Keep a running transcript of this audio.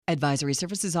Advisory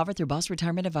services offered through Boss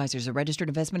Retirement Advisors, a registered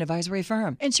investment advisory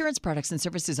firm. Insurance products and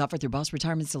services offered through Boss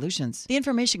Retirement Solutions. The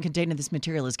information contained in this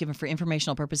material is given for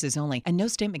informational purposes only, and no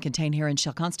statement contained herein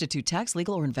shall constitute tax,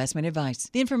 legal, or investment advice.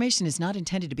 The information is not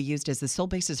intended to be used as the sole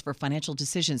basis for financial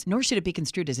decisions, nor should it be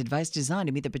construed as advice designed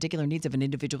to meet the particular needs of an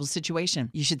individual situation.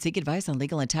 You should seek advice on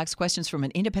legal and tax questions from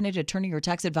an independent attorney or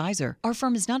tax advisor. Our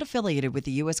firm is not affiliated with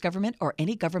the U.S. government or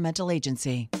any governmental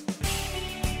agency.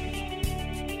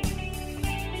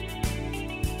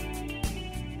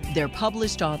 They're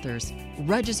published authors,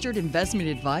 registered investment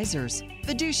advisors,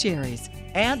 fiduciaries,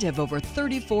 and have over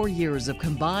 34 years of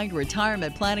combined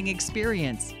retirement planning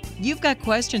experience. You've got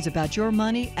questions about your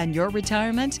money and your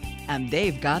retirement, and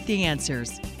they've got the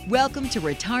answers. Welcome to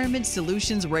Retirement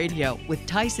Solutions Radio with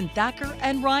Tyson Thacker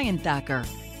and Ryan Thacker.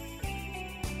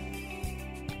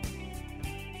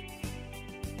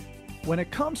 When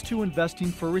it comes to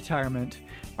investing for retirement,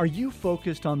 are you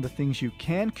focused on the things you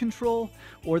can control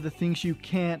or the things you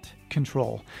can't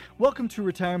control? Welcome to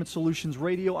Retirement Solutions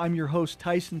Radio. I'm your host,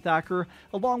 Tyson Thacker,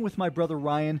 along with my brother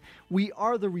Ryan. We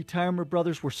are the Retirement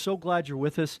Brothers. We're so glad you're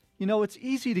with us. You know, it's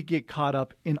easy to get caught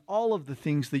up in all of the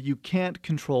things that you can't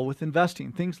control with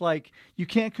investing. Things like you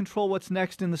can't control what's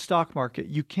next in the stock market.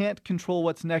 You can't control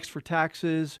what's next for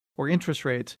taxes or interest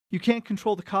rates. You can't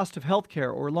control the cost of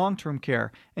healthcare or long-term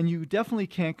care. And you definitely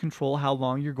can't control how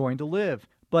long you're going to live.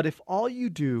 But if all you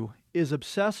do is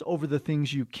obsess over the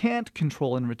things you can't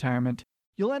control in retirement,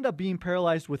 you'll end up being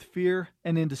paralyzed with fear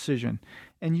and indecision,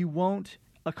 and you won't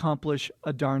accomplish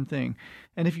a darn thing.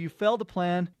 And if you fail to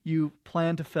plan, you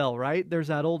plan to fail, right? There's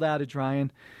that old adage,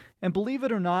 Ryan. And believe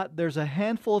it or not, there's a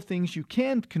handful of things you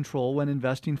can control when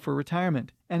investing for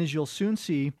retirement. And as you'll soon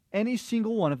see, any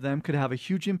single one of them could have a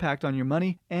huge impact on your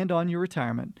money and on your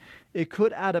retirement. It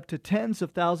could add up to tens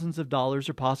of thousands of dollars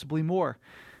or possibly more.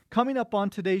 Coming up on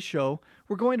today's show,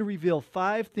 we're going to reveal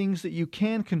 5 things that you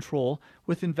can control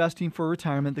with investing for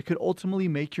retirement that could ultimately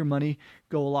make your money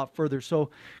go a lot further. So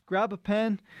grab a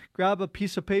pen, grab a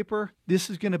piece of paper. This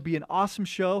is going to be an awesome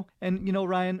show. And, you know,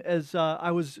 Ryan, as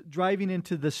I was driving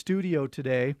into the studio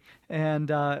today and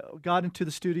got into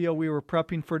the studio, we were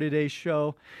prepping for today's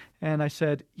show. And I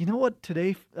said, you know what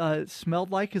today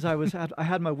smelled like? As I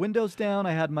had my windows down,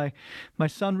 I had my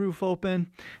sunroof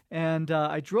open, and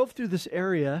I drove through this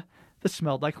area that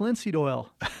smelled like linseed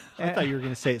oil. I thought you were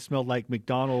going to say it smelled like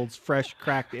McDonald's fresh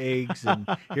cracked eggs, and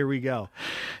here we go.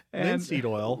 Linseed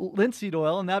oil. Linseed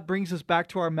oil, and that brings us back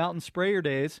to our mountain sprayer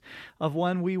days of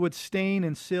when we would stain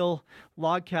and seal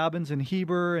log cabins in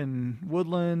Heber and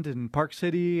Woodland and Park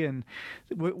City and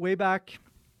way back.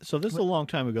 So this is a long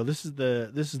time ago. This is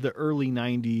the early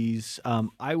 90s.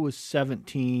 I was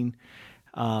 17,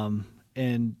 and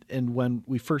when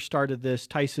we first started this,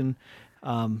 Tyson,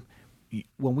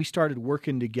 when we started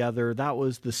working together, that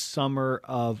was the summer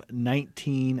of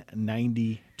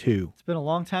 1992. It's been a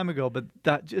long time ago, but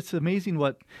it's amazing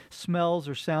what smells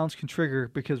or sounds can trigger,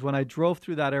 because when I drove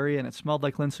through that area and it smelled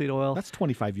like linseed oil. That's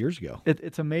 25 years ago.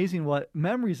 It's amazing what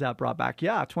memories that brought back.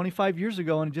 Yeah, 25 years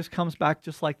ago, and it just comes back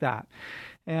just like that.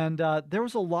 And there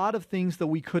was a lot of things that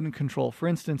we couldn't control. For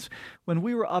instance, when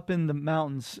we were up in the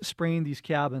mountains spraying these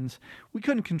cabins, we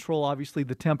couldn't control, obviously,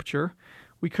 the temperature.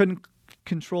 We couldn't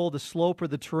control the slope or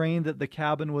the terrain that the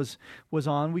cabin was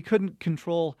on. We couldn't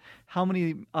control how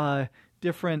many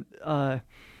different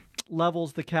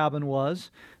levels the cabin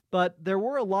was. But there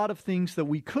were a lot of things that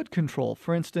we could control.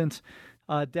 For instance,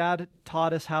 Dad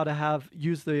taught us how to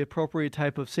use the appropriate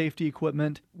type of safety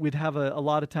equipment. We'd have a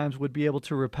lot of times would be able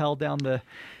to rappel down the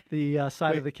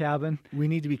side of the cabin. We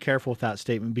need to be careful with that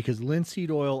statement, because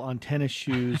linseed oil on tennis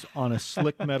shoes on a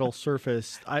slick metal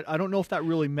surface, I don't know if that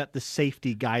really met the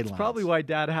safety guidelines. It's probably why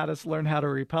Dad had us learn how to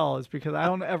rappel, is because I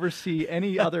don't ever see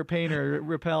any other painter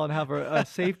rappel and have a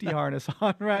safety harness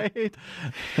on, right?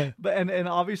 But and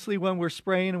obviously when we're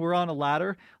spraying, we're on a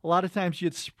ladder. A lot of times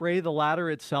you'd spray the ladder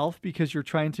itself because you're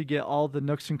trying to get all the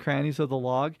nooks and crannies of the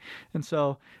log. And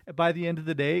so by the end of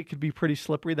the day, it could be pretty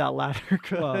slippery, that ladder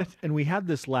could. Well, and we had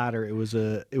this ladder. It was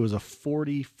a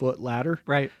 40-foot ladder.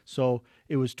 Right. So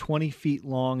it was 20 feet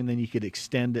long, and then you could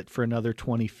extend it for another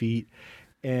 20 feet.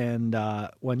 And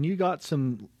when you got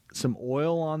some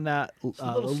oil on that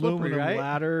aluminum slippery, right?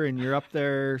 ladder, and you're up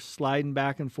there sliding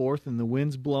back and forth, and the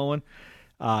wind's blowing,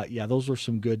 those were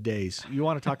some good days. You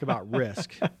want to talk about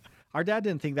risk. Our dad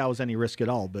didn't think that was any risk at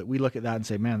all, but we look at that and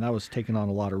say, man, that was taking on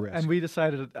a lot of risk. And we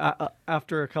decided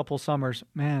after a couple summers,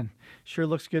 man, sure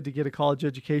looks good to get a college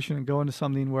education and go into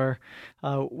something where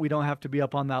we don't have to be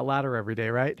up on that ladder every day,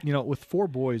 right? You know, with 4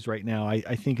 boys right now, I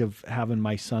think of having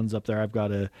my sons up there. I've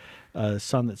got a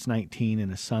son that's 19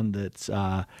 and a son that's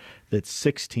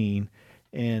 16.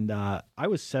 And I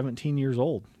was 17 years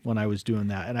old when I was doing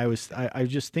that. And I was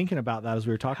just thinking about that as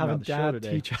we were talking about the show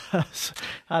today. Teach us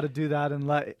how to do that and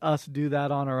let us do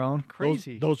that on our own.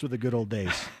 Crazy. Those were the good old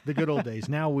days. The good old days.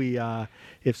 Now we,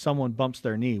 if someone bumps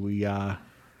their knee,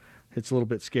 it's a little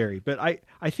bit scary. But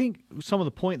I think some of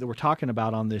the point that we're talking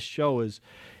about on this show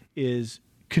is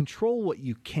control what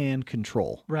you can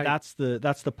control. Right. That's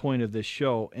the point of this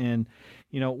show. And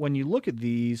when you look at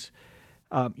these,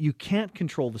 you can't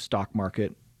control the stock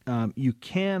market. You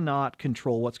cannot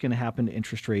control what's going to happen to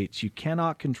interest rates. You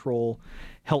cannot control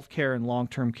healthcare and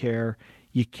long-term care.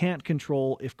 You can't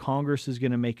control if Congress is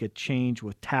going to make a change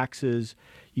with taxes.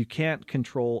 You can't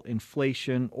control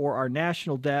inflation or our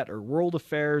national debt or world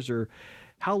affairs or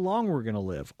how long we're going to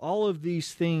live. All of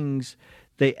these things,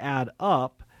 they add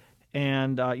up.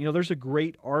 And, there's a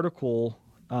great article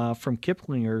from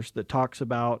Kiplinger's that talks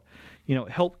about,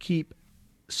 help keep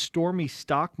stormy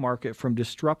stock market from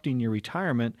disrupting your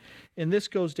retirement. And this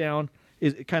goes down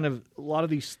is kind of a lot of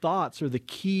these thoughts are the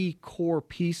key core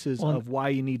pieces of why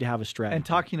you need to have a strategy. And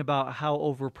talking about how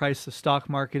overpriced the stock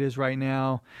market is right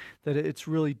now, that it's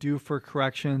really due for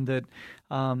correction, that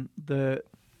the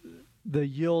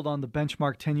yield on the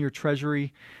benchmark 10-year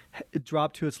Treasury it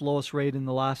dropped to its lowest rate in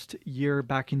the last year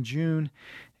back in June.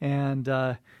 And,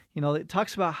 it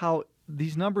talks about how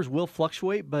these numbers will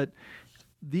fluctuate, but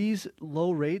these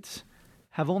low rates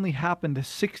have only happened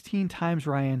 16 times,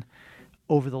 Ryan,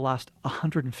 over the last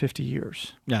 150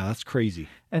 years. Yeah, that's crazy.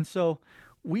 And so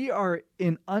we are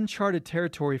in uncharted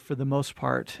territory for the most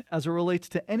part as it relates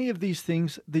to any of these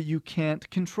things that you can't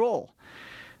control.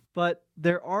 But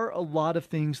there are a lot of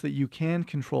things that you can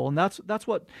control, and that's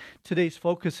what today's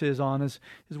focus is on. Is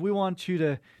we want you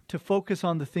to focus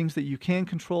on the things that you can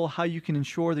control, how you can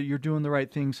ensure that you're doing the right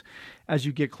things as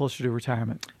you get closer to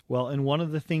retirement. Well, and one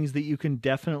of the things that you can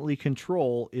definitely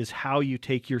control is how you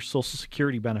take your Social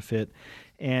Security benefit.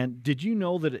 And did you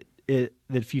know that that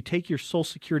if you take your Social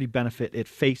Security benefit at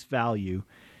face value,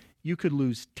 you could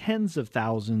lose tens of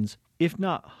thousands, if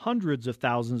not hundreds of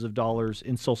thousands of dollars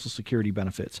in Social Security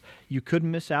benefits. You could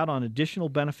miss out on additional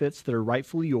benefits that are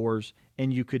rightfully yours,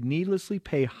 and you could needlessly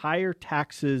pay higher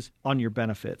taxes on your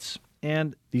benefits.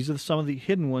 And these are some of the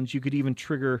hidden ones. You could even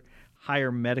trigger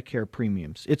higher Medicare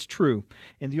premiums. It's true.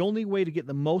 And the only way to get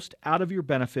the most out of your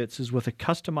benefits is with a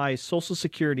customized Social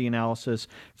Security analysis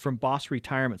from Boss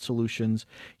Retirement Solutions.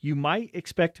 You might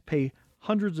expect to pay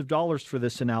hundreds of dollars for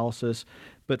this analysis,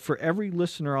 but for every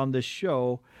listener on this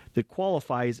show that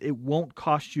qualifies, it won't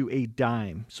cost you a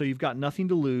dime. So you've got nothing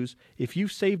to lose. If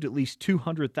you've saved at least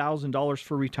 $200,000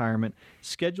 for retirement,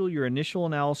 schedule your initial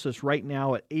analysis right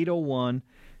now at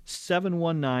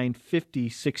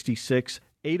 801-719-5066.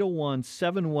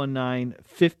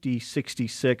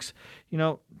 801-719-5066.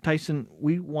 Tyson,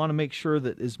 we want to make sure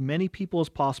that as many people as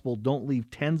possible don't leave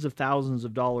tens of thousands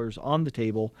of dollars on the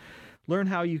table. Learn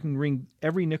how you can wring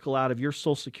every nickel out of your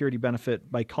Social Security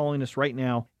benefit by calling us right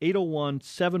now,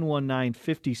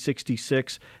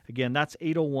 801-719-5066. Again, that's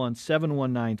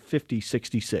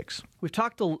 801-719-5066. We've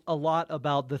talked a lot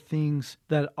about the things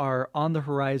that are on the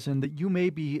horizon that you may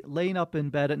be laying up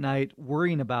in bed at night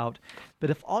worrying about.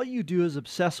 But if all you do is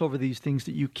obsess over these things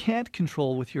that you can't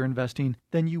control with your investing,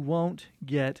 then you won't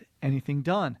get anything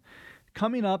done.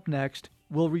 Coming up next,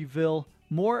 we'll reveal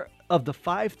more of the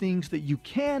 5 things that you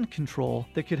can control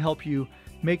that could help you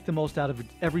make the most out of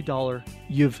every dollar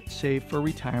you've saved for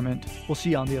retirement. We'll see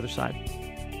you on the other side.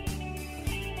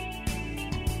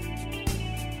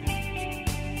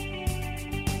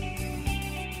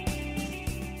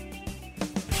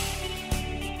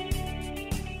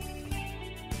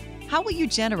 How will you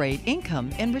generate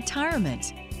income in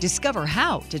retirement? Discover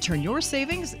how to turn your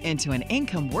savings into an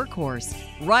income workhorse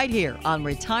right here on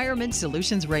Retirement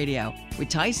Solutions Radio with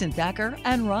Tyson Thacker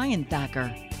and Ryan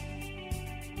Thacker.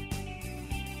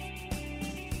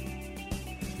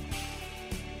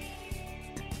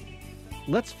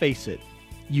 Let's face it,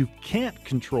 you can't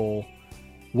control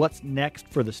what's next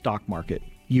for the stock market.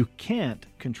 You can't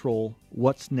control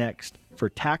what's next for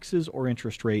taxes or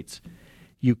interest rates.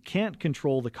 You can't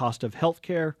control the cost of health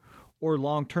care or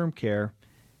long-term care.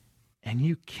 And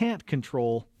you can't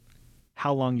control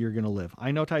how long you're going to live. I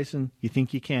know, Tyson, you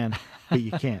think you can, but you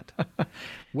can't.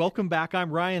 Welcome back. I'm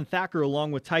Ryan Thacker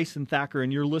along with Tyson Thacker,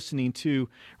 and you're listening to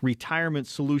Retirement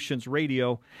Solutions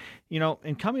Radio.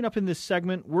 And coming up in this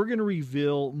segment, we're going to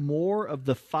reveal more of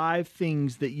the 5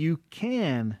 things that you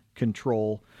can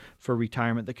control for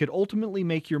retirement that could ultimately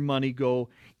make your money go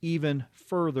even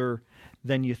further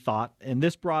than you thought. And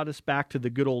this brought us back to the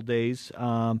good old days.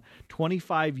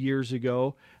 25 years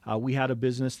ago, we had a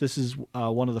business. This is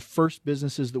one of the first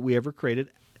businesses that we ever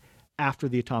created. after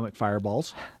the atomic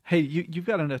fireballs. Hey, you've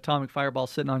got an atomic fireball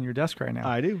sitting on your desk right now.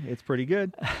 I do. It's pretty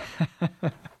good.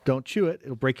 Don't chew it.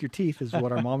 It'll break your teeth, is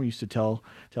what our mom used to tell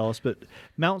us. But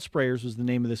Mountain Sprayers was the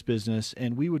name of this business,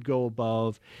 and we would go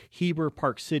above Heber,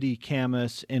 Park City,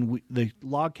 Camas, and the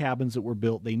log cabins that were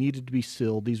built, they needed to be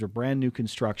sealed. These were brand new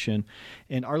construction.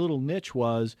 And our little niche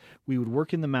was we would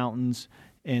work in the mountains,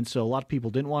 and so a lot of people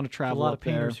didn't want to travel. A lot of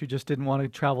painters who just didn't want to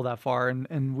travel that far,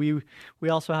 and we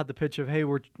also had the pitch of, hey,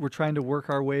 we're trying to work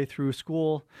our way through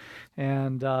school,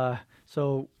 and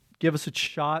so give us a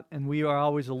shot. And we are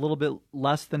always a little bit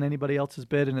less than anybody else's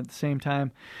bid, and at the same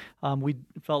time, we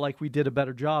felt like we did a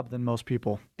better job than most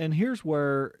people. And here's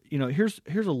where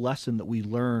here's a lesson that we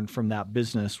learned from that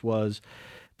business was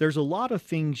there's a lot of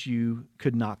things you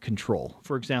could not control.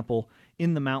 For example,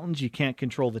 in the mountains, you can't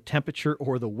control the temperature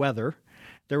or the weather.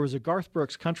 There was a Garth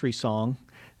Brooks country song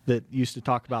that used to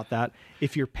talk about that.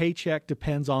 If your paycheck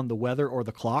depends on the weather or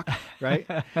the clock, right?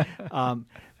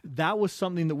 That was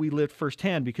something that we lived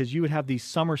firsthand because you would have these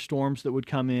summer storms that would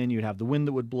come in. You'd have the wind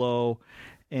that would blow,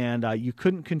 and you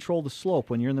couldn't control the slope.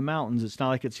 When you're in the mountains, it's not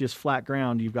like it's just flat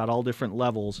ground. You've got all different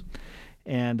levels,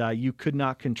 and you could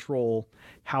not control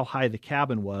how high the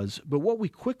cabin was. But what we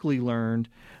quickly learned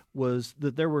was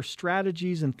that there were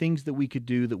strategies and things that we could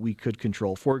do that we could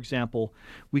control. For example,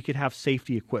 we could have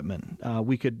safety equipment.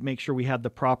 We could make sure we had the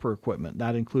proper equipment.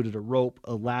 That included a rope,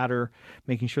 a ladder,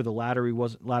 making sure the ladder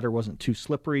wasn't too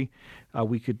slippery.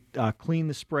 We could clean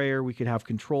the sprayer. We could have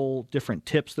control, different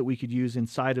tips that we could use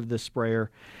inside of the sprayer.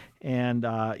 And,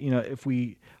 if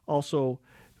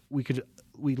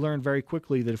we learned very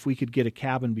quickly that if we could get a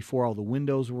cabin before all the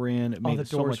windows were in, it made it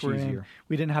so much easier.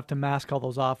 We didn't have to mask all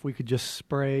those off. We could just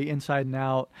spray inside and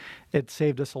out. It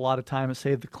saved us a lot of time. It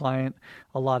saved the client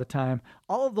a lot of time.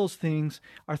 All of those things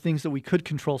are things that we could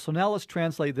control. So now let's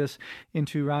translate this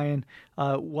into, Ryan,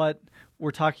 what we're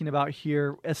talking about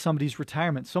here as somebody's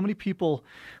retirement. So many people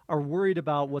are worried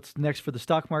about what's next for the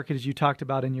stock market, as you talked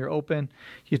about in your open,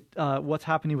 what's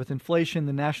happening with inflation,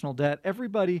 the national debt.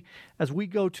 Everybody, as we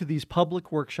go to these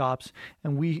public workshops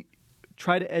and we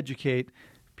try to educate,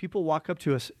 people walk up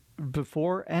to us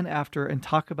before and after and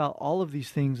talk about all of these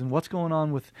things and what's going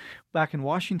on with back in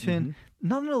Washington. Mm-hmm.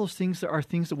 None of those things are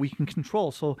things that we can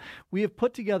control. So we have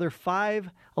put together a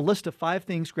list of 5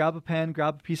 things. Grab a pen,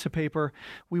 grab a piece of paper.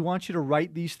 We want you to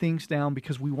write these things down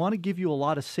because we want to give you a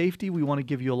lot of safety. We want to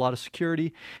give you a lot of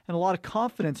security and a lot of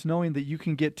confidence knowing that you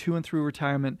can get to and through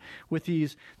retirement with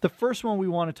ease. The first one we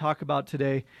want to talk about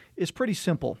today is pretty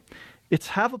simple. It's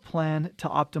have a plan to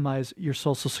optimize your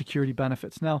Social Security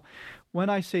benefits. Now, when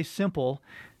I say simple,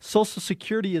 Social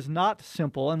Security is not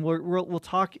simple, and we'll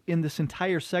talk in this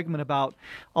entire segment about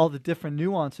all the different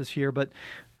nuances here, but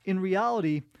in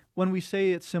reality, when we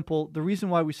say it's simple, the reason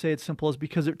why we say it's simple is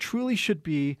because it truly should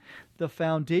be the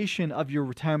foundation of your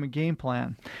retirement game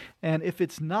plan. And if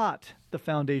it's not the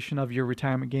foundation of your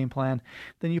retirement game plan,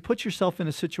 then you put yourself in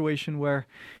a situation where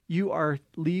you are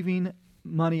leaving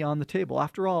money on the table.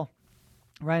 After all,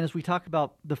 Ryan, as we talk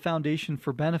about the foundation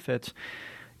for benefits,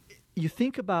 you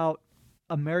think about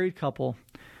a married couple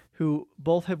who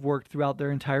both have worked throughout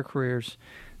their entire careers.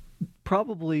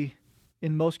 Probably,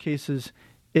 in most cases,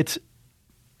 it's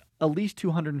at least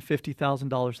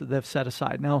 $250,000 that they've set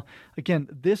aside. Now, again,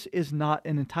 this is not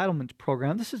an entitlement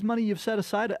program. This is money you've set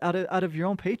aside out of your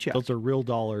own paycheck. Those are real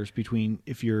dollars between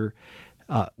if you're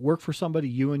work for somebody,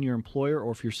 you and your employer,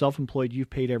 or if you're self-employed, you've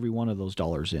paid every one of those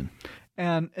dollars in.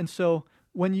 And so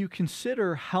when you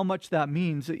consider how much that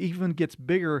means, it even gets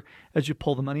bigger as you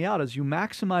pull the money out, as you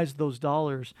maximize those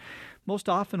dollars. Most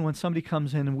often when somebody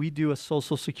comes in and we do a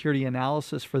Social Security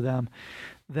analysis for them,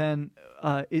 then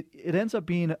it ends up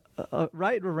being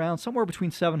right around somewhere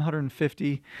between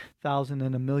 $750,000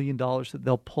 and $1 million that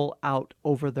they'll pull out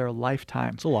over their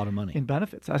lifetime. It's a lot of money. In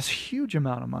benefits. That's a huge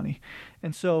amount of money.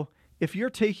 And so if you're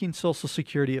taking Social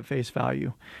Security at face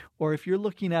value, or if you're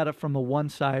looking at it from a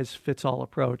one-size-fits-all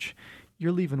approach,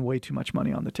 you're leaving way too much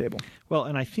money on the table. Well,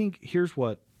 and I think here's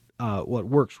what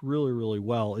works really, really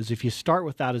well is if you start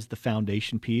with that as the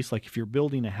foundation piece, like if you're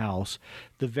building a house,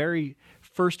 the very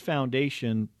first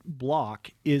foundation block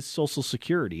is Social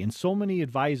Security. And so many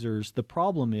advisors, the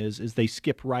problem is they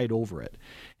skip right over it.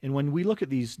 And when we look at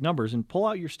these numbers and pull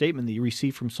out your statement that you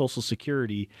receive from Social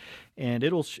Security, and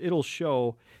it'll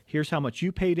show here's how much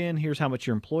you paid in, here's how much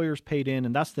your employer's paid in,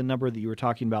 and that's the number that you were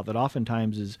talking about that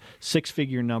oftentimes is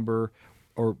six-figure number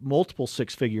or multiple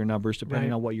six-figure numbers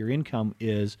depending on what your income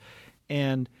is.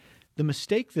 And the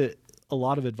mistake that a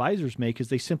lot of advisors make is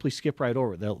they simply skip right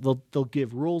over it. They'll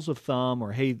give rules of thumb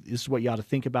or, hey, this is what you ought to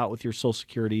think about with your Social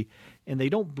Security, and they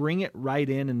don't bring it right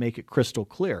in and make it crystal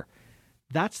clear.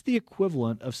 That's the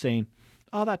equivalent of saying,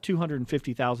 oh, that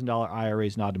 $250,000 IRA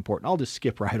is not important. I'll just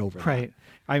skip right over that. Right.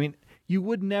 I mean, you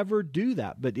would never do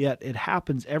that, but yet it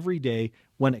happens every day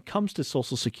when it comes to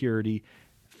Social Security.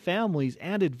 Families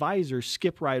and advisors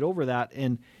skip right over that.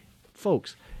 And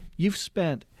folks, you've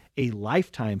spent a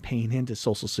lifetime paying into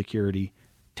Social Security.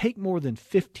 Take more than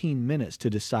 15 minutes to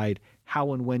decide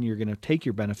how and when you're going to take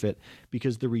your benefit,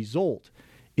 because the result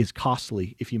is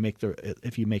costly if you make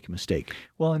a mistake.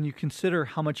 Well, and you consider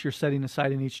how much you're setting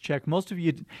aside in each check. Most of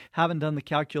you haven't done the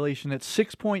calculation. It's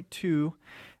 6.2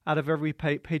 out of every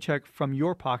paycheck from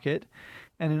your pocket,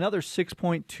 and another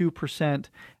 6.2%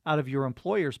 out of your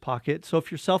employer's pocket. So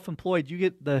if you're self-employed, you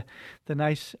get the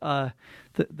nice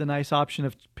option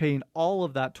of paying all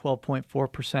of that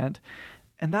 12.4%,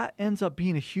 and that ends up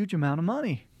being a huge amount of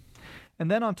money. And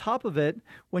then on top of it,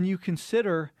 when you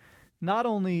consider not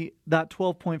only that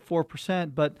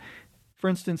 12.4%, but for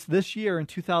instance, this year in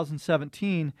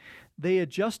 2017, they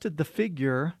adjusted the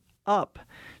figure up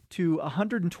to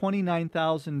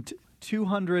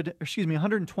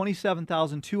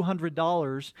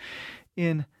 $127,200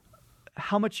 in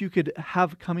how much you could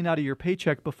have coming out of your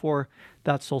paycheck before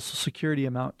that Social Security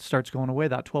amount starts going away.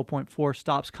 That 12.4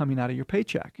 stops coming out of your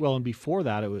paycheck. Well, and before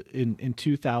that, it was in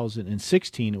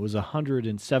 2016, it was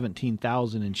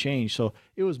 $117,000 and change. So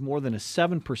it was more than a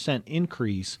 7%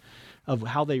 increase of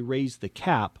how they raised the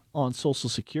cap on Social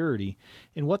Security.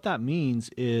 And what that means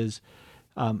is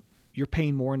you're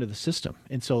paying more into the system.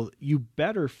 And so you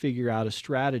better figure out a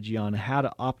strategy on how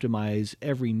to optimize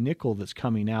every nickel that's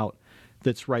coming out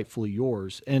that's rightfully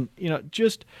yours. And,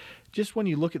 just when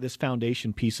you look at this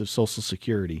foundation piece of Social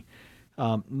Security,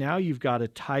 now you've got to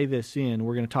tie this in.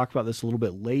 We're going to talk about this a little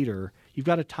bit later. You've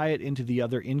got to tie it into the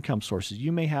other income sources.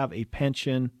 You may have a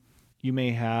pension. You may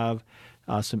have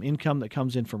some income that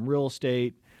comes in from real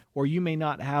estate, or you may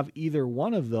not have either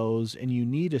one of those, and you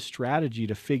need a strategy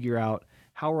to figure out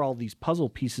how are all these puzzle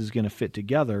pieces going to fit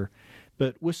together.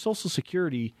 But with Social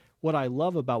Security, what I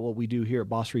love about what we do here at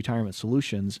Boss Retirement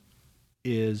Solutions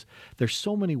is there's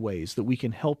so many ways that we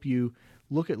can help you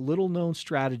look at little known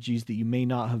strategies that you may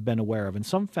not have been aware of. And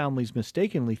some families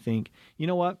mistakenly think, you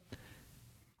know what?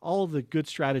 All of the good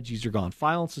strategies are gone.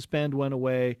 File and suspend went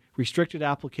away. Restricted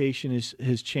application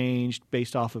has changed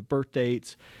based off of birth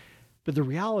dates. But the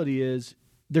reality is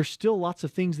there's still lots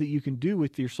of things that you can do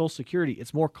with your Social Security.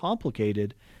 It's more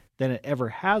complicated than it ever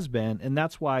has been. And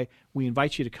that's why we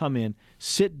invite you to come in,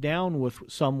 sit down with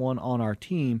someone on our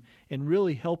team, and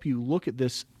really help you look at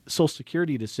this Social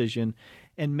Security decision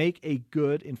and make a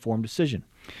good, informed decision.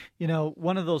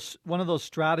 One of those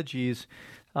strategies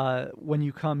when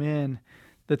you come in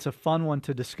that's a fun one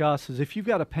to discuss is if you've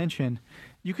got a pension,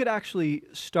 you could actually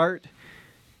start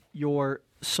your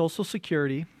Social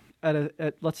Security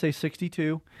at let's say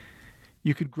 62.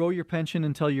 You could grow your pension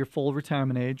until your full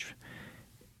retirement age.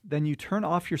 Then you turn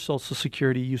off your Social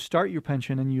Security, you start your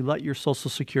pension, and you let your Social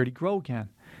Security grow again.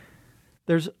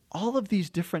 There's all of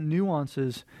these different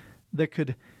nuances that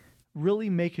could really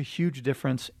make a huge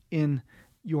difference in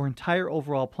your entire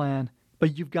overall plan,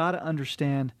 but you've got to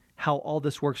understand how all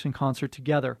this works in concert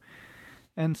together.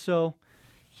 And so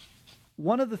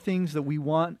one of the things that we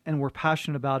want and we're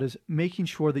passionate about is making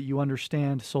sure that you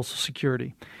understand Social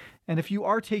Security. And if you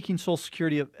are taking Social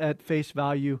Security at face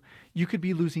value, you could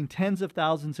be losing tens of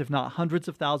thousands, if not hundreds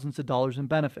of thousands of dollars in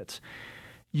benefits.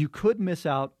 You could miss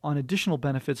out on additional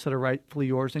benefits that are rightfully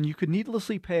yours, and you could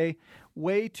needlessly pay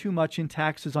way too much in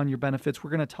taxes on your benefits. We're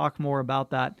going to talk more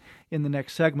about that in the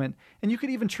next segment. And you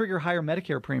could even trigger higher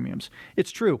Medicare premiums.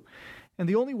 It's true. And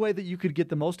the only way that you could get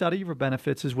the most out of your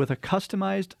benefits is with a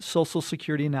customized Social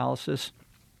Security analysis.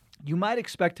 You might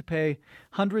expect to pay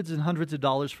hundreds and hundreds of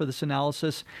dollars for this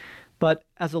analysis, but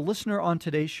as a listener on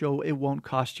today's show, it won't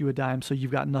cost you a dime, so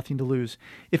you've got nothing to lose.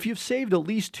 If you've saved at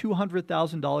least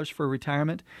 $200,000 for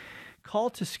retirement, call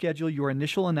to schedule your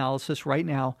initial analysis right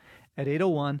now at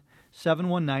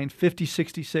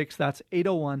 801-719-5066. That's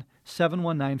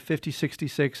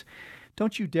 801-719-5066.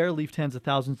 Don't you dare leave tens of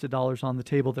thousands of dollars on the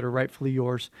table that are rightfully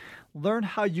yours. Learn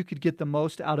how you could get the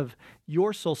most out of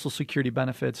your Social Security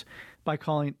benefits by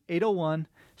calling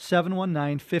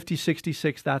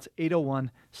 801-719-5066. That's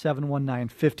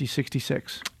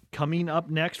 801-719-5066. Coming up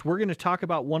next, we're going to talk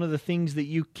about one of the things that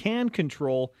you can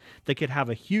control that could have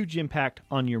a huge impact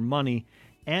on your money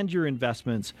and your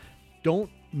investments. Don't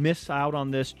miss out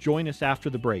on this. Join us after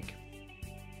the break.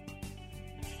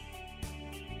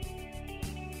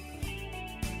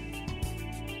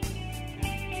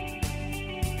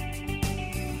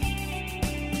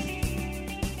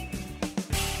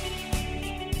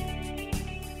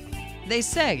 They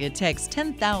say it takes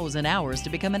 10,000 hours to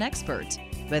become an expert.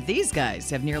 But these guys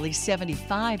have nearly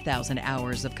 75,000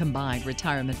 hours of combined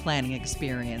retirement planning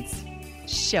experience.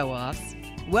 Show-offs.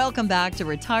 Welcome back to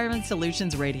Retirement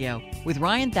Solutions Radio with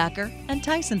Ryan Thacker and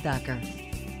Tyson Thacker.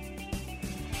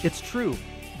 It's true.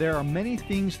 There are many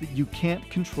things that you can't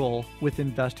control with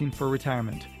investing for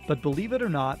retirement. But believe it or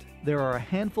not, there are a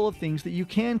handful of things that you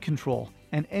can control.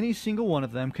 And any single one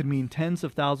of them could mean tens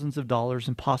of thousands of dollars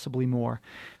and possibly more.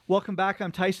 Welcome back.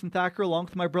 I'm Tyson Thacker along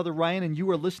with my brother Ryan, and you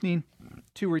are listening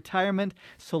to Retirement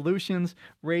Solutions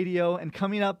Radio. And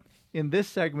coming up in this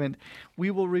segment, we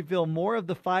will reveal more of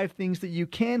the 5 things that you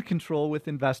can control with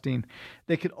investing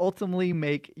that could ultimately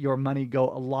make your money go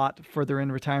a lot further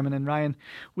in retirement. And Ryan,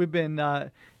 we've been,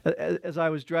 as I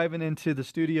was driving into the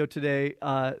studio today,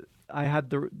 I had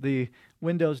the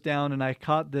windows down and I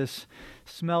caught this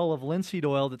smell of linseed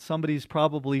oil that somebody's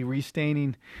probably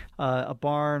restaining a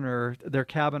barn or their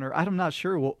cabin, or I'm not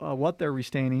sure what they're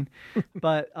restaining,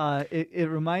 but it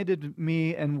reminded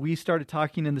me, and we started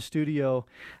talking in the studio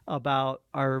about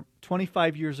our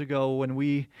 25 years ago when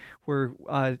we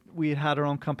had our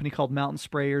own company called Mountain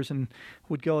Sprayers, and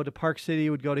would go to Park City,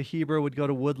 would go to Heber, would go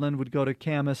to Woodland, would go to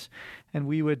Camas, and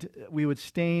we would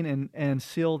stain and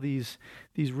seal these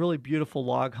really beautiful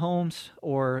log homes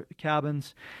or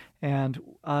cabins. And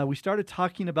we started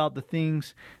talking about the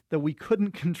things that we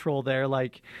couldn't control there,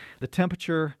 like the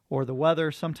temperature or the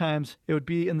weather. Sometimes it would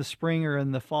be in the spring or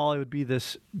in the fall, it would be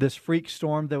this freak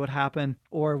storm that would happen,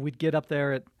 or we'd get up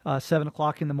there at 7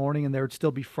 o'clock in the morning and there would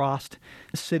still be frost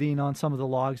sitting on some of the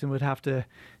logs, and we'd have to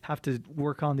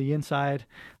work on the inside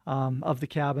of the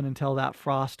cabin until that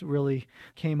frost really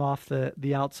came off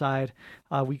the outside.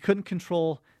 We couldn't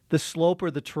control the slope or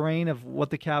the terrain of what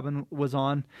the cabin was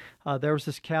on. There was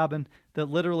this cabin that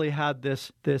literally had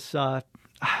this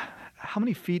how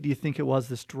many feet do you think it was,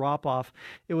 this drop off?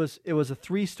 It was a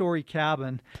 3-story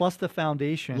cabin plus the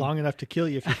foundation. Long enough to kill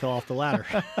you if you fell off the ladder.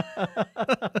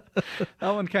 That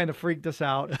one kind of freaked us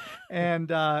out. And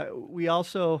we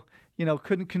also,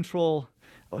 couldn't control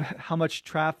how much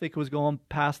traffic was going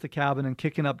past the cabin and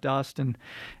kicking up dust. And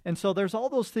so there's all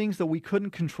those things that we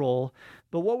couldn't control,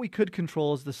 but what we could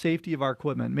control is the safety of our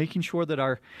equipment, making sure that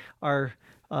our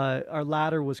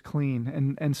ladder was clean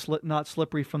and not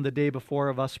slippery from the day before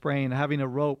of us spraying, having a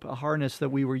rope, a harness that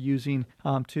we were using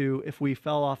to, if we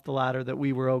fell off the ladder, that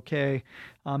we were okay.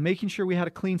 Making sure we had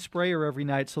a clean sprayer every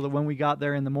night so that when we got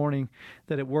there in the morning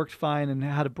that it worked fine and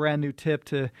had a brand new tip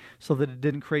so that it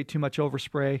didn't create too much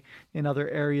overspray in other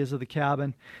areas of the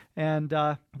cabin. And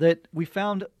that we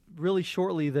found really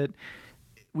shortly that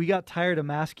we got tired of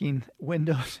masking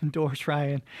windows and doors,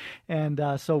 Ryan. And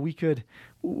so we could,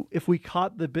 if we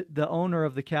caught the owner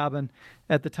of the cabin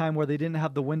at the time where they didn't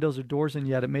have the windows or doors in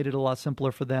yet, it made it a lot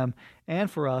simpler for them and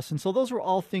for us. And so those were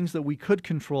all things that we could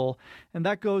control. And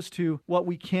that goes to what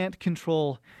we can't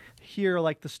control here,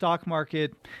 like the stock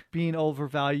market being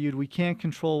overvalued. We can't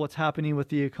control what's happening with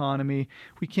the economy.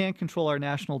 We can't control our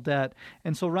national debt.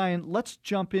 And so, Ryan, let's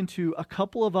jump into a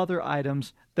couple of other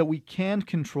items that we can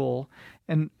control.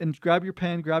 And grab your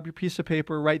pen, grab your piece of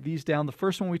paper, write these down. The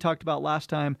first one we talked about last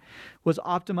time was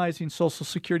optimizing Social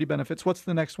Security benefits. What's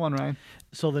the next one, Ryan?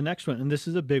 So the next one, and this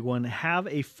is a big one, have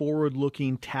a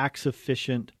forward-looking,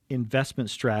 tax-efficient investment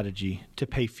strategy to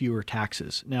pay fewer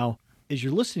taxes. Now, as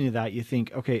you're listening to that, you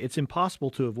think, okay, it's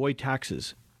impossible to avoid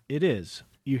taxes. It is.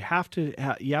 You have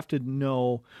to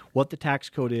know what the tax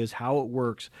code is, how it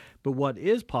works. But what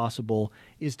is possible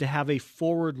is to have a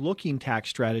forward-looking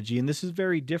tax strategy. And this is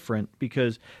very different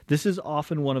because this is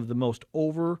often one of the most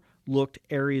overlooked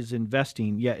areas in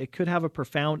investing, yet it could have a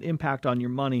profound impact on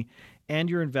your money and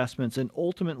your investments and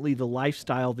ultimately the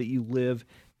lifestyle that you live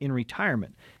in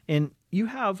retirement. And you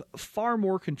have far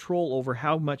more control over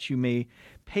how much you may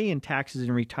pay in taxes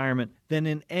in retirement than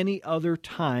in any other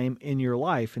time in your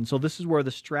life. And so this is where the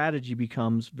strategy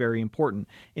becomes very important.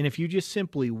 And if you just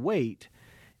simply wait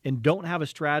and don't have a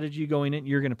strategy going in,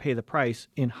 you're going to pay the price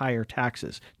in higher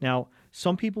taxes. Now,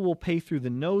 some people will pay through the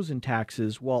nose in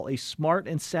taxes, while a smart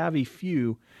and savvy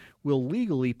few will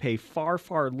legally pay far,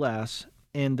 far less.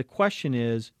 And the question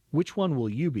is, which one will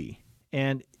you be?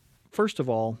 And first of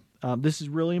all, this is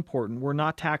really important. We're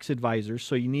not tax advisors,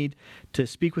 so you need to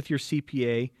speak with your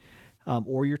CPA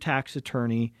or your tax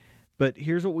attorney. But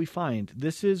here's what we find.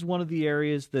 This is one of the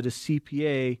areas that a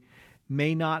CPA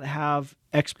may not have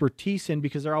expertise in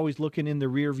because they're always looking in the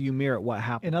rearview mirror at what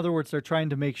happened. In other words, they're trying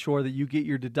to make sure that you get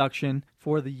your deduction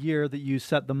for the year that you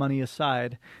set the money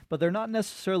aside, but they're not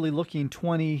necessarily looking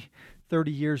 20,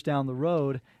 30 years down the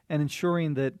road and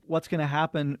ensuring that what's going to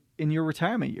happen in your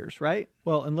retirement years, right?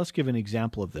 Well, and let's give an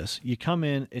example of this. You come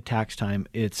in at tax time,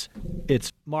 it's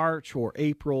March or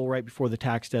April, right before the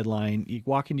tax deadline. You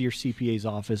walk into your CPA's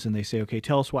office and they say, okay,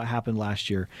 tell us what happened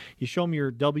last year. You show them your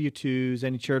W-2s,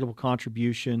 any charitable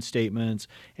contribution statements,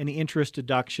 any interest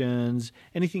deductions,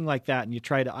 anything like that, and you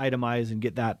try to itemize and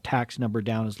get that tax number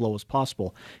down as low as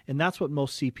possible. And that's what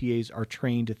most CPAs are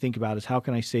trained to think about, is how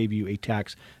can I save you a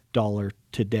tax dollar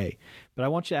today? But I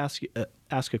want you to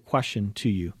ask a question to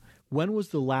you. When was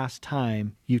the last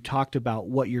time you talked about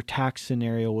what your tax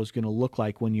scenario was going to look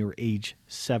like when you were age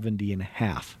 70 and a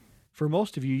half? For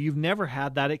most of you, you've never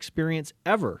had that experience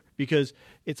ever, because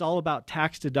it's all about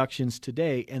tax deductions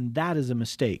today, and that is a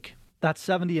mistake. That's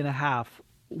 70 and a half.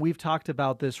 We've talked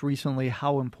about this recently,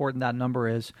 how important that number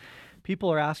is. People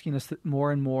are asking us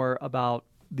more and more about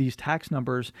these tax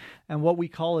numbers, and what we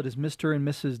call it is Mr. and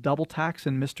Mrs. Double Tax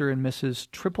and Mr. and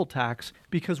Mrs. Triple Tax,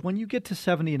 because when you get to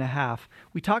 70 and a half,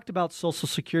 we talked about Social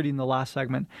Security in the last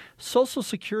segment. Social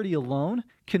Security alone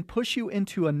can push you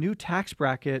into a new tax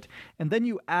bracket, and then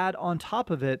you add on top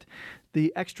of it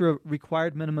the extra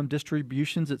required minimum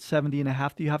distributions at 70 and a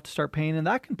half that you have to start paying, and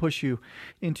that can push you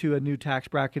into a new tax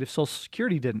bracket if Social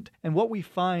Security didn't. And what we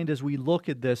find as we look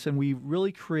at this and we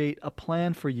really create a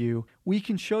plan for you, we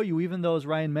can show you, even though, as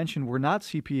Ryan mentioned, we're not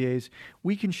CPAs,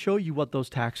 we can show you what those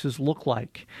taxes look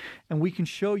like. And we can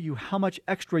show you how much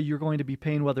extra you're going to be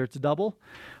paying, whether it's double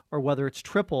or whether it's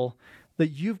triple, that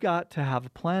you've got to have a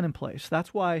plan in place.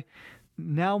 That's why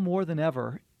now more than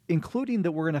ever, including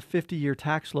that we're in a 50-year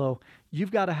tax low,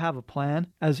 you've got to have a plan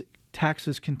as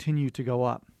taxes continue to go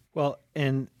up. Well,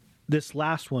 and this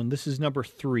last one, this is number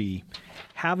 3.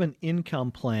 Have an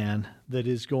income plan that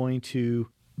is going to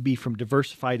be from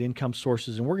diversified income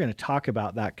sources. And we're going to talk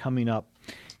about that coming up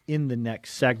in the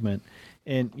next segment.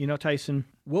 And, you know, Tyson,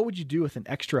 what would you do with an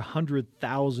extra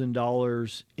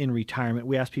 $100,000 in retirement?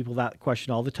 We ask people that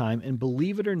question all the time. And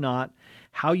believe it or not,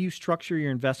 how you structure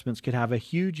your investments could have a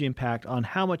huge impact on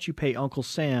how much you pay Uncle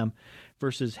Sam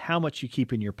versus how much you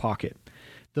keep in your pocket.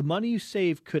 The money you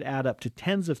save could add up to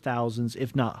tens of thousands,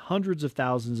 if not hundreds of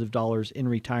thousands of dollars in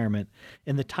retirement.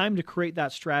 And the time to create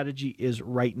that strategy is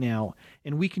right now.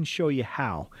 And we can show you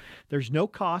how. There's no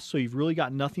cost, so you've really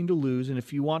got nothing to lose. And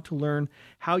if you want to learn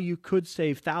how you could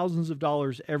save thousands of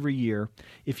dollars every year,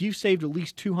 if you've saved at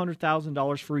least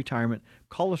 $200,000 for retirement,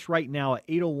 call us right now at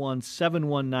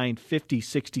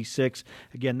 801-719-5066.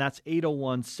 Again, that's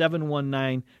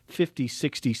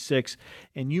 801-719-5066.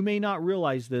 And you may not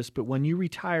realize this, but when you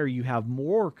retire, you have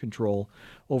more control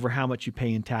over how much you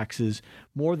pay in taxes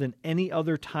more than any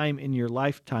other time in your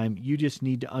lifetime. You just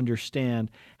need to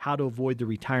understand how to avoid the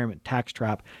retirement tax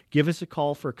trap. Give us a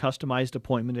call for a customized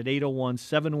appointment at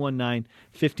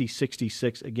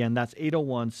 801-719-5066. Again, that's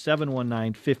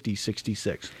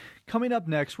 801-719-5066. Coming up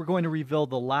next, we're going to reveal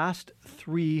the last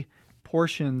 3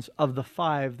 portions of the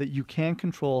 5 that you can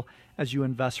control as you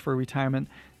invest for retirement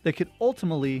that could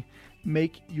ultimately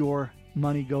make your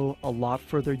money go a lot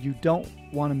further. You don't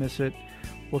want to miss it.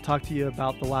 We'll talk to you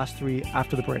about the last 3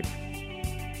 after the break.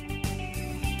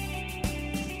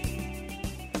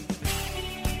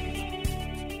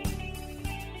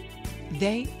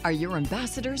 They are your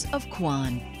ambassadors of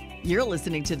Quan. You're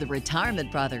listening to the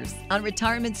Retirement Brothers on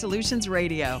Retirement Solutions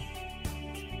Radio.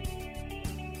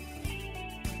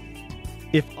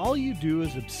 If all you do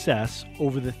is obsess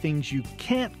over the things you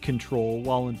can't control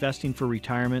while investing for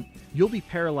retirement, you'll be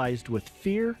paralyzed with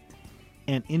fear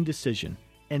and indecision,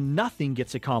 and nothing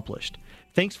gets accomplished.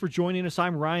 Thanks for joining us.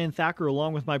 I'm Ryan Thacker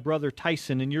along with my brother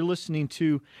Tyson, and you're listening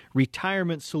to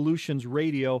Retirement Solutions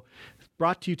Radio,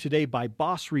 brought to you today by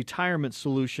Boss Retirement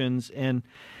Solutions. And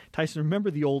Tyson,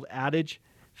 remember the old adage,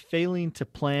 failing to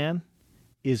plan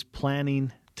is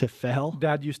planning to fail?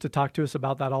 Dad used to talk to us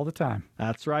about that all the time.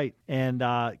 That's right. And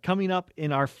coming up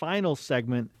in our final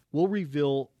segment, we'll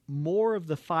reveal more of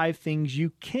the 5 things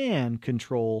you can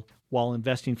control while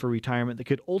investing for retirement that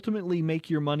could ultimately make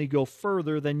your money go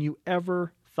further than you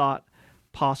ever thought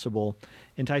possible.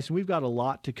 And Tyson, we've got a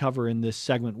lot to cover in this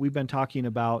segment. We've been talking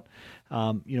about,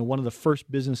 one of the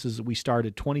first businesses that we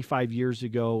started 25 years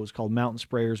ago. It was called Mountain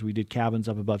Sprayers. We did cabins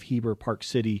up above Heber, Park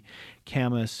City,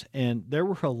 Camas, and there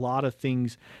were a lot of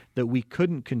things that we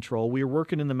couldn't control. We were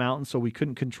working in the mountains, so we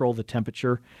couldn't control the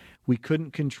temperature. We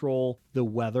couldn't control the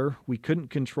weather. We couldn't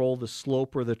control the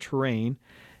slope or the terrain.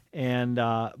 And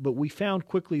but we found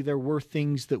quickly there were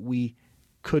things that we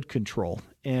could control.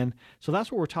 And so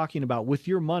that's what we're talking about. With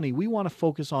your money, we want to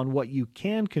focus on what you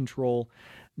can control,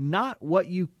 not what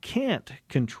you can't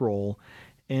control.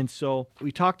 And so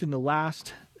we talked in the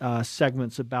last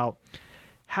segments about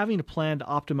having a plan to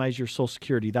optimize your Social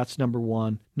Security. That's number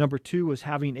one. Number two was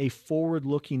having a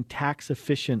forward-looking,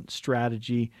 tax-efficient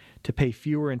strategy to pay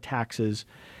fewer in taxes.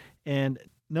 And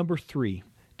number three,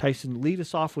 Tyson, lead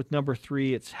us off with number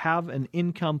three. It's have an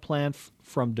income plan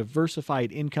from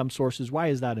diversified income sources. Why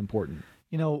is that important?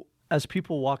 You know, as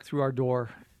people walk through our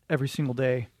door every single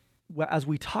day, as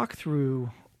we talk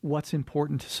through what's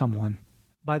important to someone,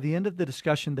 by the end of the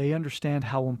discussion, they understand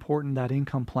how important that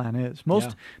income plan is.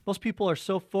 Most people are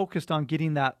so focused on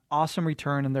getting that awesome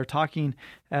return, and they're talking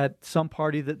at some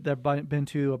party that they've been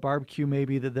to, a barbecue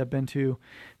maybe that they've been to,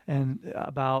 and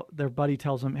about their buddy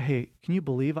tells them, "Hey, can you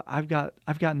believe I've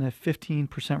gotten a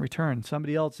 15% return?"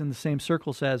 Somebody else in the same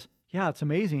circle says, "Yeah, it's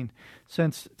amazing.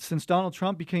 Since Donald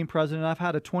Trump became president, I've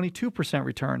had a 22%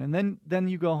 return." And then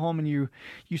you go home and you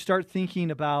start thinking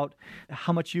about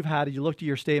how much you've had. You looked at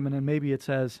your statement and maybe it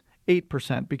says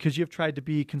 8% because you've tried to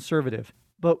be conservative.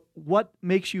 But what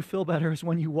makes you feel better is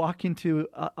when you walk into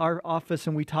our office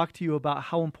and we talk to you about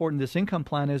how important this income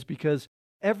plan is, because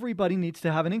everybody needs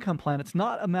to have an income plan. It's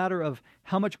not a matter of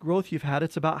how much growth you've had.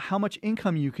 It's about how much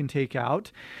income you can take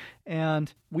out.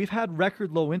 And we've had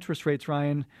record low interest rates,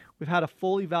 Ryan. We've had a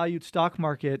fully valued stock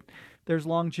market. There's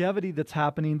longevity that's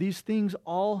happening. These things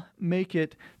all make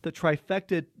it the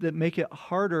trifecta that make it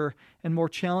harder and more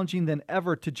challenging than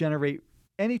ever to generate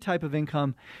any type of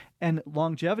income and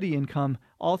longevity income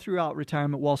all throughout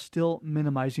retirement while still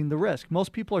minimizing the risk.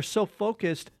 Most people are so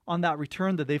focused on that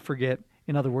return that they forget,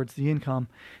 in other words, the income.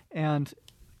 And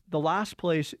the last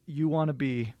place you want to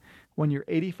be when you're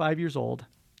 85 years old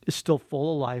is still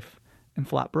full of life and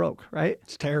flat broke, right?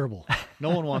 It's terrible. No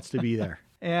one wants to be there.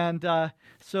 And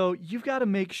so you've got to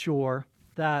make sure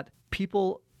that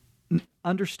people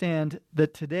understand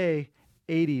that today,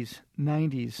 80s,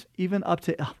 90s, even up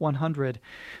to 100,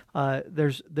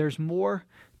 there's more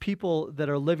people that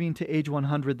are living to age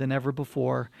 100 than ever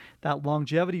before. That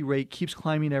longevity rate keeps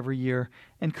climbing every year.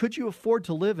 And could you afford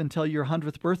to live until your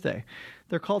 100th birthday?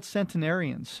 They're called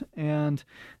centenarians. And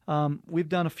we've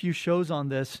done a few shows on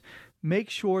this. Make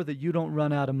sure that you don't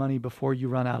run out of money before you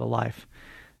run out of life.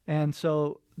 And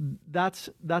so that's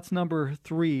number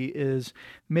three, is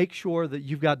make sure that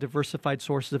you've got diversified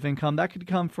sources of income. That could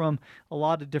come from a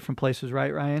lot of different places,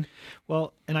 right, Ryan?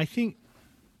 Well, and I think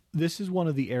this is one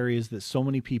of the areas that so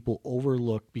many people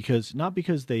overlook, not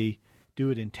because they do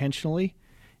it intentionally.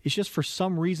 It's just for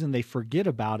some reason they forget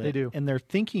about it. They do. And their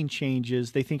thinking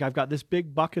changes. They think, I've got this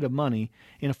big bucket of money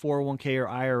in a 401k or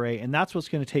IRA, and that's what's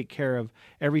going to take care of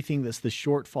everything that's the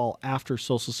shortfall after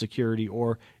Social Security,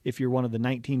 or if you're one of the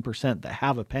 19% that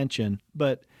have a pension.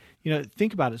 But,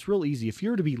 think about it. It's real easy. If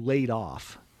you're to be laid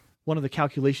off, one of the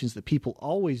calculations that people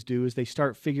always do is they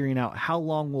start figuring out how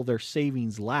long will their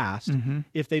savings last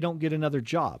if they don't get another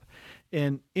job.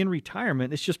 And in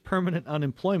retirement, it's just permanent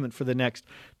unemployment for the next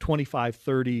 25,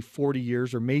 30, 40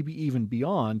 years, or maybe even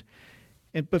beyond.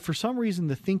 But for some reason,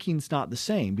 the thinking's not the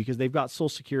same because they've got Social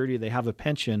Security, they have a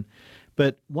pension.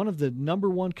 But one of the number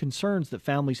one concerns that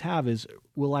families have is,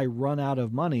 will I run out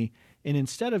of money? And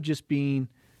instead of just being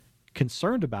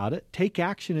concerned about it, take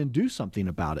action and do something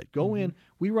about it. Go in.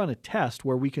 We run a test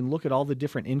where we can look at all the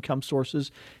different income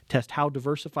sources, test how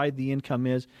diversified the income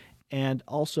is, and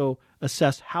also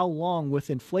assess how long with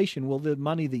inflation will the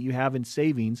money that you have in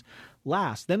savings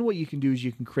last. Then what you can do is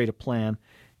you can create a plan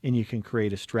and you can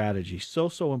create a strategy. So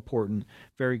important.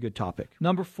 Very good topic.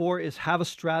 Number 4 is have a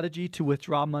strategy to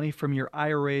withdraw money from your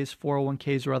IRAs,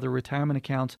 401ks, or other retirement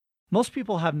accounts. Most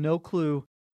people have no clue.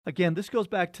 Again, this goes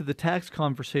back to the tax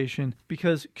conversation,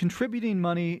 because contributing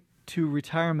money to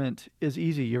retirement is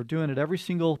easy. You're doing it every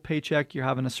single paycheck. You're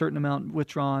having a certain amount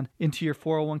withdrawn into your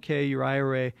 401k, your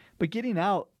IRA. But getting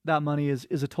out that money is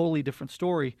a totally different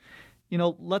story.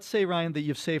 Let's say, Ryan, that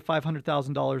you've saved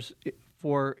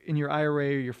 $500,000 in your IRA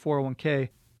or your 401k.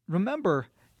 Remember,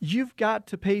 you've got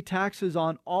to pay taxes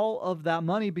on all of that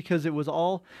money because it was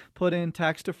all put in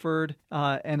tax deferred,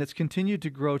 and it's continued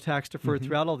to grow tax deferred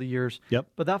throughout all the years. Yep.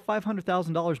 But that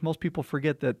 $500,000, most people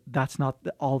forget that that's not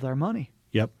all their money.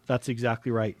 Yep, that's exactly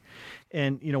right.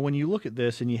 And, when you look at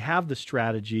this and you have the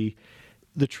strategy,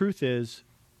 the truth is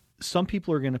some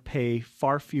people are going to pay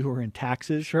far fewer in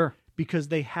taxes. Sure. Because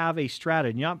they have a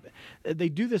strategy. They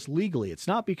do this legally. It's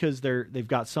not because they've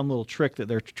got some little trick that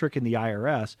they're tricking the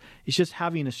IRS. It's just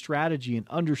having a strategy and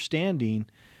understanding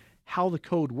how the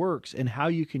code works and how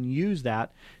you can use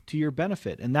that to your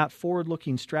benefit. And that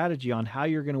forward-looking strategy on how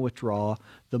you're going to withdraw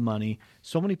the money.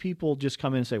 So many people just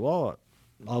come in and say, well,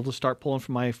 I'll just start pulling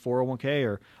from my 401k,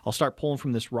 or I'll start pulling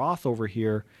from this Roth over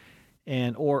here,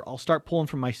 or I'll start pulling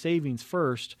from my savings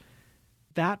first.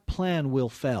 That plan will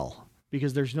fail.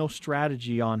 because there's no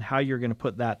strategy on how you're going to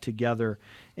put that together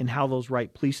and how those right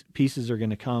pieces are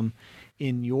going to come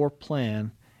in your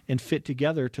plan and fit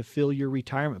together to fill your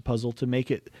retirement puzzle to make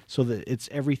it so that it's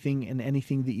everything and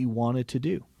anything that you wanted to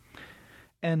do.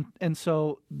 And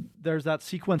so there's that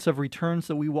sequence of returns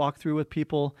that we walk through with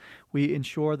people. We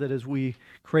ensure that as we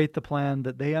create the plan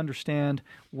that they understand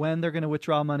when they're going to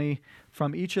withdraw money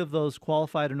from each of those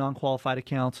qualified or non-qualified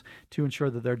accounts to ensure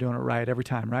that they're doing it right every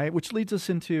time, right? Which leads us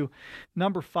into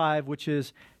number 5, which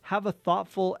is have a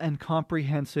thoughtful and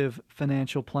comprehensive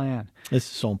financial plan. This is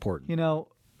so important. You know,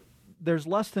 there's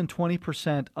less than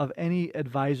 20% of any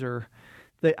advisor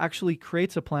that actually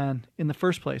creates a plan in the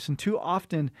first place. And too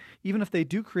often, even if they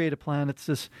do create a plan, it's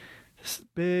this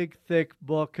big, thick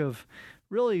book of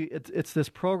really, it's this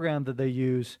program that they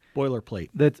use. Boilerplate.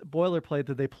 That's boilerplate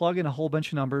that they plug in a whole bunch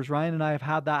of numbers. Ryan and I have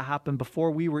had that happen before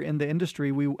we were in the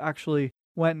industry. We actually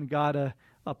went and got a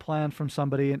plan from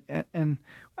somebody. And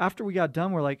after we got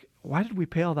done, we're like, why did we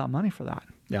pay all that money for that?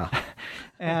 Yeah.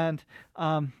 And,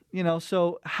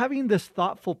 so having this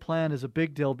thoughtful plan is a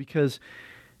big deal because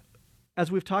as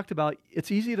we've talked about,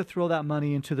 it's easy to throw that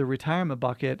money into the retirement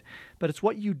bucket, but it's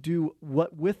what you do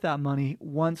with that money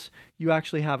once you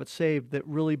actually have it saved that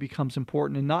really becomes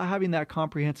important. And not having that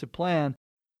comprehensive plan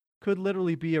could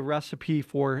literally be a recipe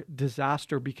for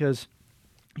disaster because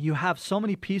you have so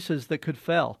many pieces that could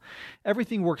fail.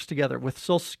 Everything works together with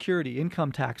Social Security,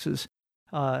 income taxes,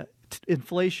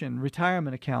 inflation,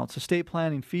 retirement accounts, estate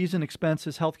planning, fees and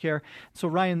expenses, healthcare. So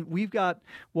Ryan, we've got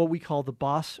what we call the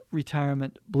Boss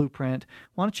Retirement Blueprint.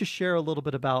 Why don't you share a little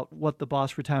bit about what the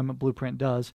Boss Retirement Blueprint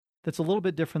does that's a little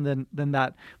bit different than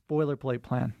that boilerplate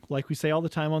plan? Like we say all the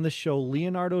time on this show,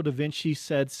 Leonardo da Vinci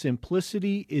said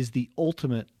simplicity is the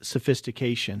ultimate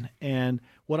sophistication. And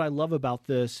what I love about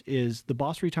this is the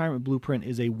Boss Retirement Blueprint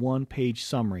is a one-page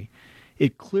summary.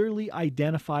 It clearly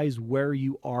identifies where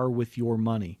you are with your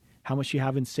money, how much you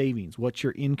have in savings, what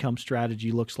your income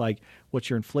strategy looks like, what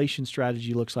your inflation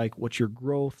strategy looks like, what your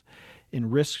growth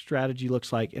and risk strategy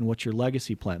looks like, and what your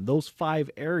legacy plan. Those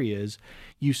 5 areas,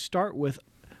 you start with,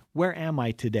 where am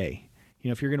I today? You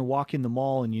know, if you're going to walk in the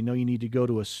mall and you know you need to go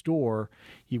to a store,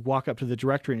 you walk up to the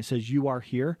directory and it says, you are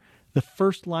here. The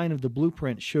first line of the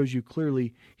blueprint shows you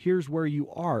clearly, here's where you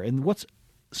are. And what's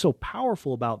so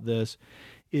powerful about this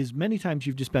is many times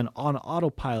you've just been on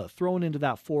autopilot, thrown into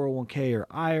that 401k or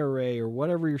IRA or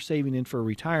whatever you're saving in for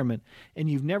retirement, and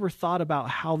you've never thought about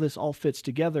how this all fits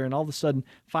together. And all of a sudden,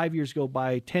 5 years go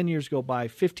by, 10 years go by,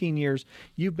 15 years,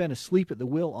 you've been asleep at the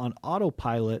wheel on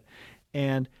autopilot.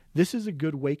 And this is a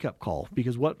good wake-up call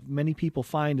because what many people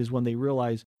find is when they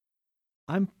realize,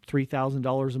 I'm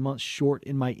 $3,000 a month short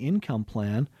in my income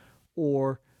plan,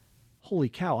 or holy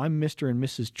cow, I'm Mr. and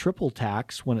Mrs. Triple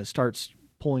Tax when it starts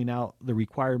pulling out the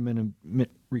required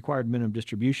minimum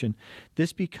distribution.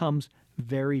 This becomes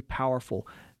very powerful.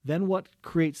 Then what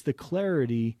creates the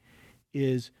clarity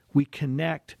is we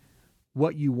connect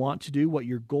what you want to do, what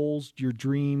your goals, your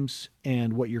dreams,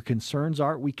 and what your concerns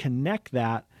are. We connect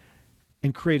that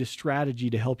and create a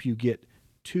strategy to help you get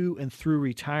to and through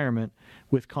retirement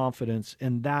with confidence.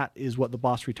 And that is what the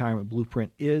Boss Retirement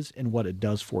Blueprint is and what it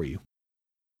does for you.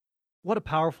 What a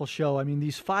powerful show. I mean,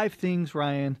 these 5 things,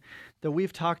 Ryan, that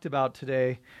we've talked about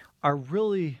today are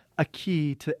really a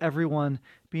key to everyone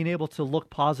being able to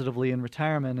look positively in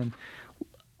retirement. And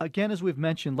again, as we've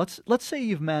mentioned, let's say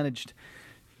you've managed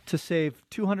to save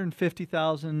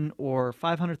 $250,000 or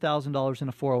 $500,000 in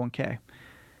a 401k.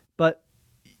 But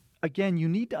again, you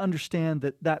need to understand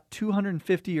that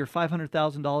 $250,000 or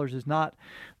 $500,000 is not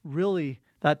really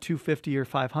that $250,000 or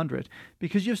 $500,000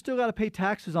 because you've still got to pay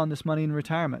taxes on this money in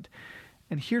retirement.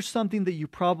 And here's something that you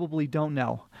probably don't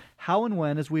know. How and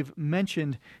when, as we've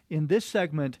mentioned in this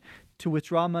segment, to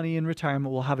withdraw money in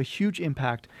retirement will have a huge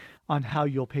impact on how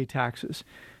you'll pay taxes.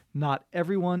 Not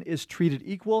everyone is treated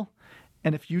equal.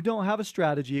 And if you don't have a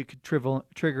strategy, it could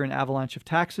trigger an avalanche of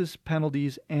taxes,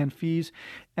 penalties, and fees.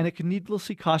 And it can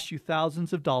needlessly cost you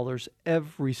thousands of dollars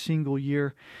every single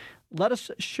year. Let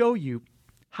us show you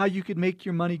how you could make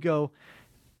your money go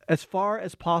as far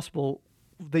as possible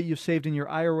that you've saved in your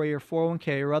IRA or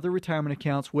 401k or other retirement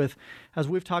accounts with, as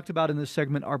we've talked about in this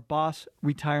segment, our Boss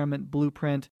Retirement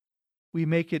Blueprint. We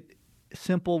make it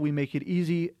simple, we make it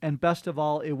easy, and best of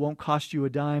all, it won't cost you a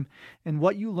dime. And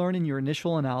what you learn in your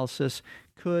initial analysis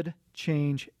could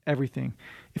change everything.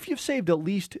 If you've saved at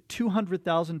least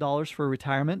 $200,000 for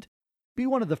retirement, be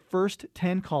one of the first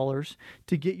 10 callers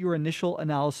to get your initial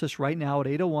analysis right now at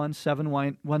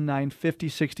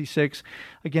 801-719-5066.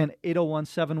 Again,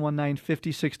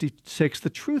 801-719-5066. The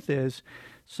truth is,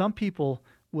 some people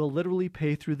will literally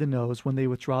pay through the nose when they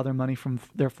withdraw their money from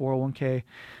their 401k,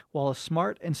 while a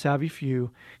smart and savvy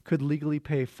few could legally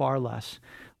pay far less.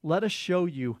 Let us show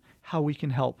you how we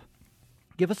can help.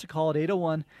 Give us a call at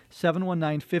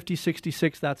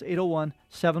 801-719-5066. That's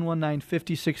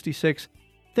 801-719-5066.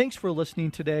 Thanks for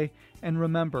listening today. And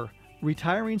remember,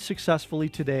 retiring successfully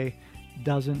today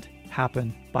doesn't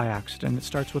happen by accident. It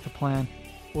starts with a plan.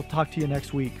 We'll talk to you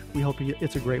next week. We hope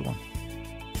it's a great one.